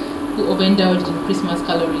 who overindulged in Christmas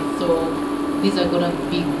calories. So these are gonna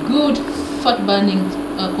be good fat burning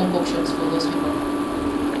concoctions for those people.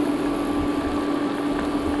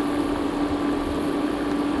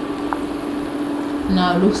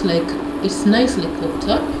 Now looks like it's nicely cooked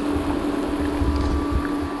up.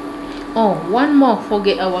 Oh, one more,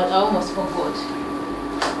 I almost forgot.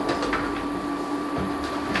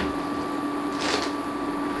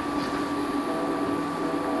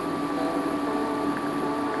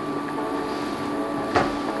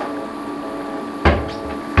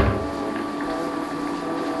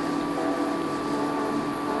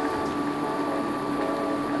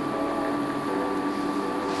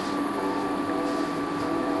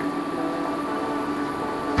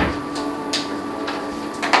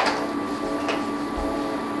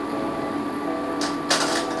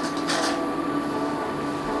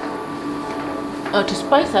 To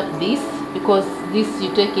spice up this, because this,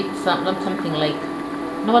 you take it something like,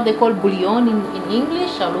 you know what they call bouillon in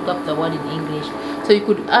English? I'll look up the word in English. So you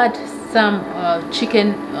could add some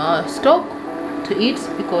chicken stock to it,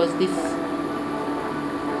 because this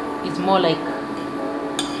is more like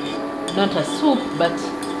not a soup, but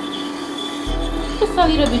just a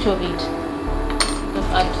little bit of it.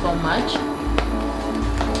 Don't add so much.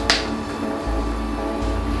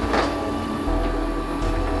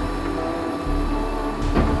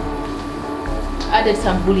 Added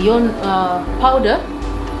some bouillon powder.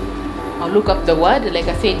 I'll look up the word. Like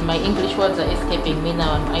I said, my English words are escaping me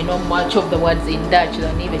now, and I know much of the words in Dutch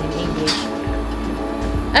than even in English.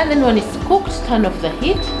 And then when it's cooked, turn off the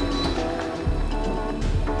heat,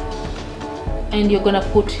 and you're gonna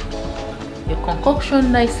put your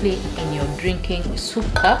concoction nicely in your drinking soup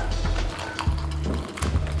cup,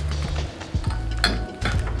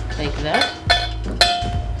 like that.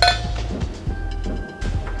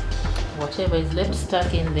 Whatever is left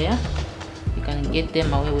stuck in there, you can get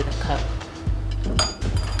them away with a cup.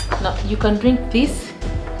 Now you can drink this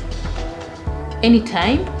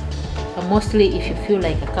anytime, but mostly if you feel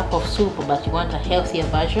like a cup of soup but you want a healthier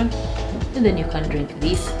version, and then you can drink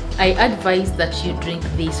this. I advise that you drink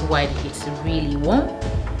this while it's really warm,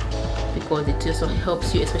 because it also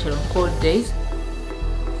helps you, especially on cold days.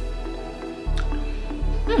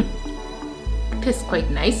 It tastes quite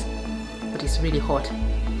nice, but it's really hot.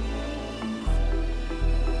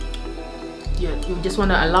 You just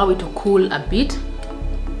want to allow it to cool a bit,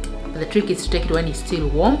 but the trick is to take it when it's still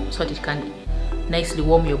warm, so that it can nicely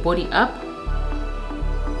warm your body up.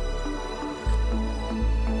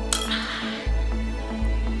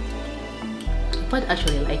 I quite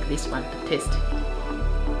actually like this one, the taste.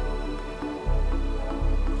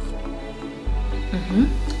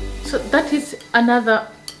 So that is another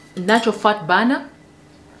natural fat burner.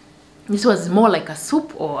 This was more like a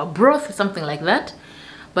soup or a broth, something like that,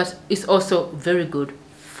 but it's also very good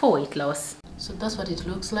for weight loss. So that's what it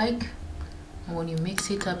looks like, and when you mix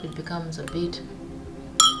it up, it becomes a bit,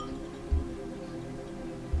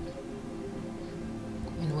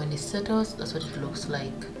 and when it settles, that's what it looks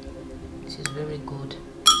like. This is very good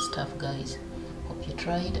stuff, guys. Hope you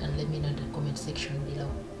try it and let me know in the comment section below.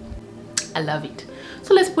 I love it.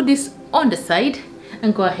 So let's put this on the side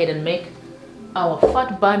and go ahead and make our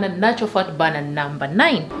fat burner, natural fat burner number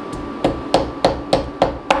 9.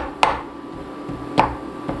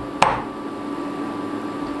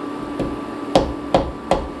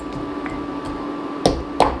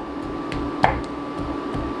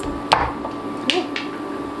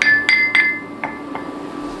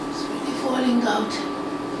 Out.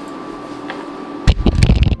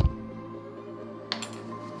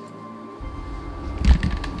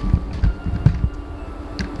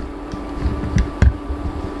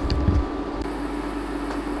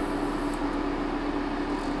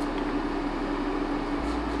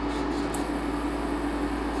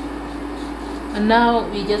 And now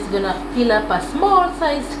we're just gonna peel up a small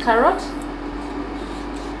sized carrot.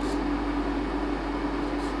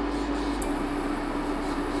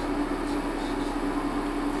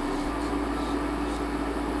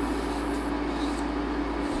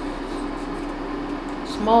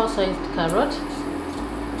 Small sized carrot,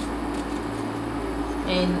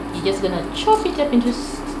 and you're just gonna chop it up into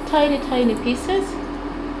tiny pieces.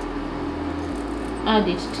 Add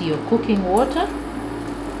it to your cooking water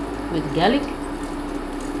with garlic,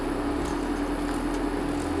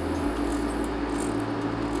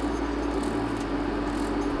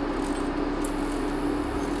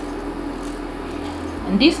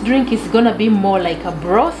 and this drink is gonna be more like a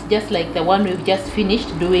broth, just like the one we've just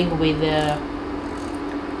finished doing with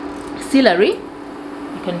celery.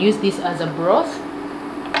 You can use this as a broth.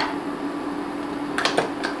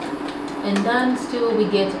 And then still we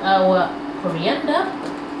get our coriander.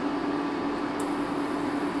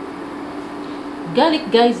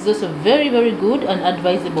 Garlic, guys, is also very good and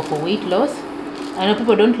advisable for weight loss. I know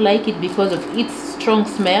people don't like it because of its strong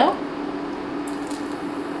smell,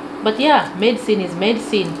 but yeah, medicine is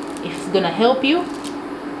medicine. If it's gonna help you,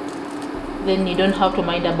 then you don't have to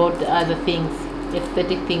mind about the other things,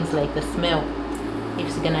 aesthetic things like the smell. If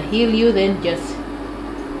it's gonna heal you, then just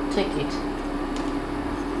take it.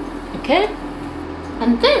 Okay,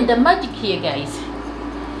 and then the magic here, guys,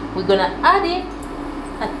 we're gonna add in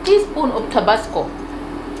a teaspoon of Tabasco.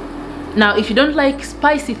 Now if you don't like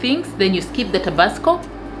spicy things, then you skip the Tabasco,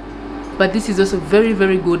 but this is also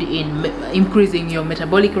very good in increasing your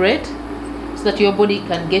metabolic rate, so that your body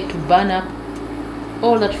can get to burn up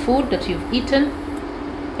all that food that you've eaten.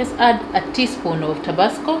 Just add a teaspoon of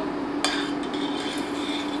Tabasco.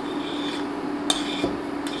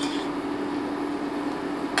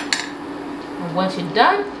 And once you're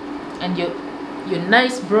done and your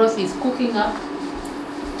nice broth is cooking up,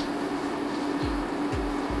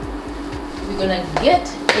 we're gonna get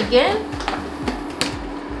again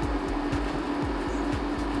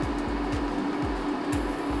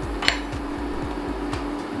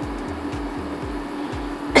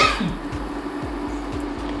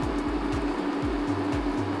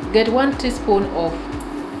Get 1 teaspoon of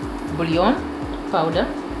bouillon powder,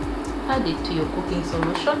 add it to your cooking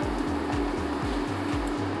solution,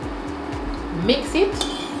 mix it,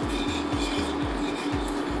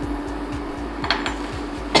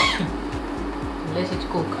 let it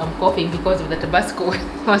cook. I'm coughing because of the Tabasco.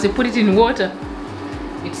 Once you put it in water,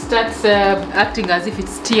 it starts acting as if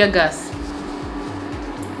it's tear gas.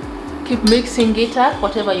 Keep mixing it up,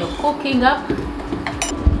 whatever you're cooking up.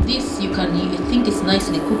 This you can, I think it's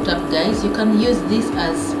nicely cooked up, guys. You can use this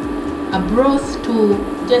as a broth to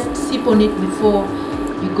just sip on it before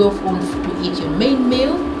you go on to eat your main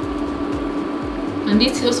meal. And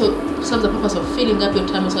this also serves the purpose of filling up your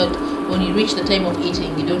tummy so that when you reach the time of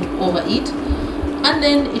eating, you don't overeat. And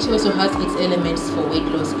then it also has its elements for weight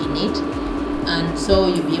loss in it, and so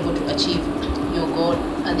you'll be able to achieve your goal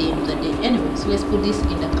at the end of the day. Anyway, so let's put this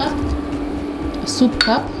in a cup, a soup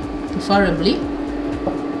cup preferably.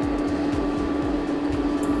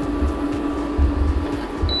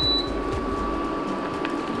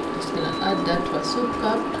 Just gonna add that to a soup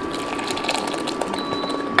cup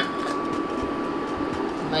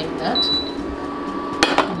like that.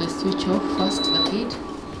 Let's switch off first the heat,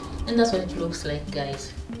 and that's what it looks like,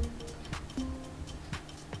 guys.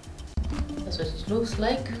 That's what it looks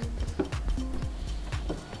like.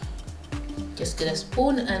 Just get a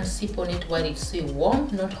spoon and sip on it while it's still warm,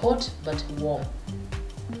 not hot but warm.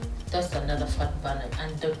 That's another fat burner.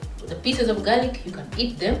 And the pieces of garlic, you can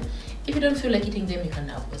eat them. If you don't feel like eating them, you can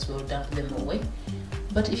as well dump them away,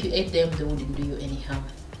 but if you ate them, they wouldn't do you any harm.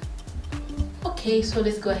 Okay, so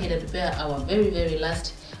let's go ahead and prepare our very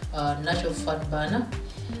last natural fat burner,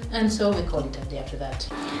 and so we call it a day after that.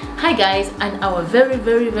 Hi guys, and our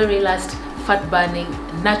very last fat burning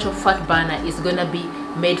natural fat burner is gonna be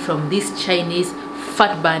made from this Chinese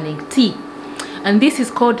fat burning tea, and this is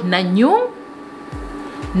called Nanyung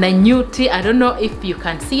tea. I don't know if you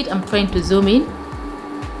can see it. I'm trying to zoom in.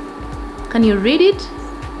 Can you read it?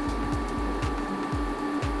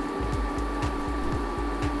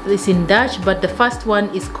 It's in Dutch, but the first one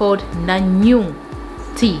is called Nanyung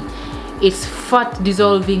tea. It's fat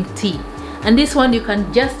dissolving tea, and this one you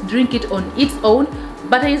can just drink it on its own,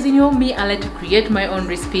 but as you know me, I like to create my own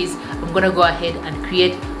recipes. I'm gonna go ahead and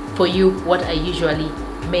create for you what I usually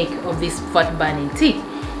make of this fat burning tea.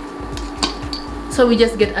 So we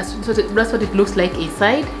just get that's what it looks like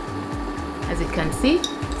inside. As you can see,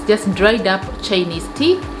 it's just dried up Chinese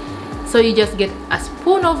tea. So you just get a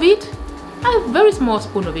spoon of it, a very small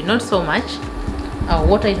spoon of it, not so much. Our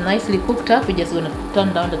water is nicely cooked up. We're just gonna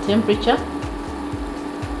turn down the temperature.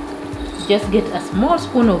 Just get a small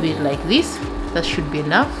spoon of it like this. That should be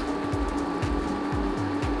enough.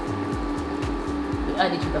 We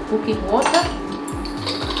add it to the cooking water.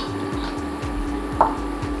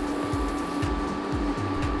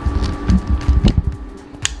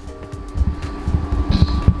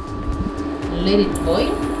 Let it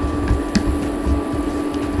boil.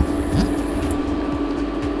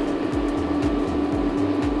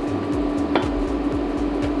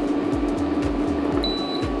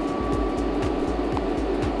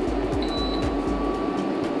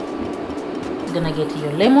 Gonna get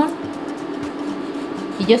your lemon.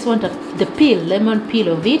 You just want the peel, lemon peel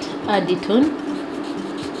of it, add it on.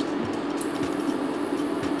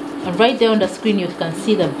 And right there on the screen you can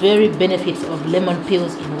see the very benefits of lemon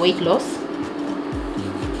peels in weight loss.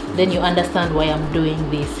 Then you understand why I'm doing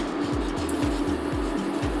this.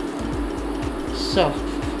 So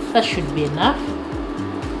that should be enough.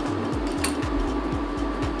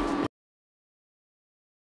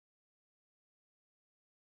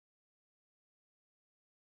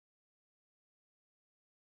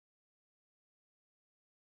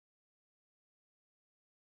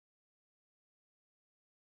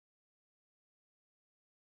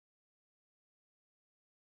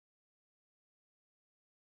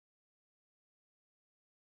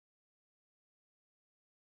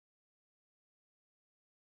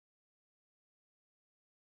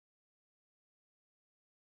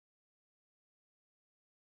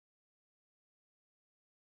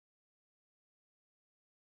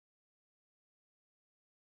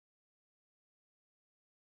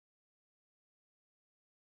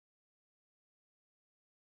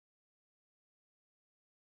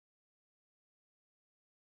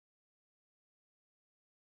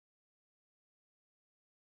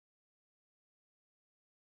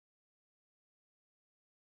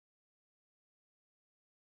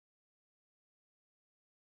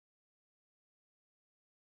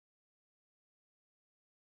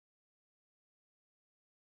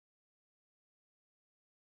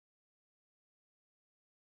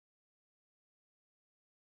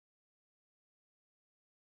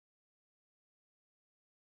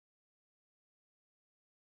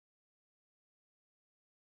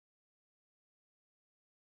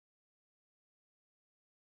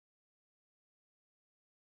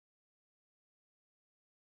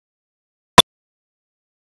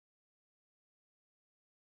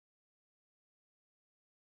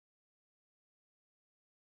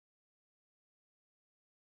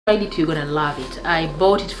 it, you're gonna love it. I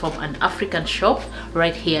bought it from an African shop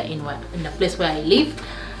right here in the place where I live,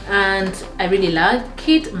 and I really like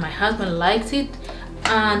it. My husband likes it,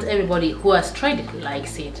 and everybody who has tried it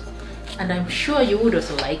likes it, and I'm sure you would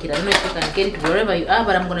also like it. I don't know if you can get it wherever you are,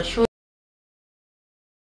 but I'm gonna show you.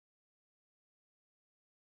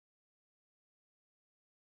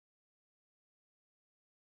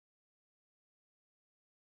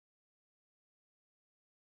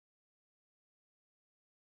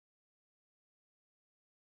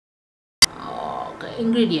 Okay,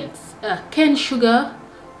 ingredients: cane sugar,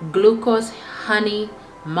 glucose, honey,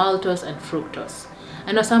 maltose, and fructose.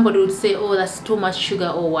 I know somebody would say, oh, that's too much sugar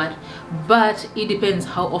or what, but it depends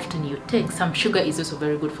how often you take. Some sugar is also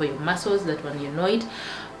very good for your muscles, that one you know it,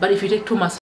 but if you take too much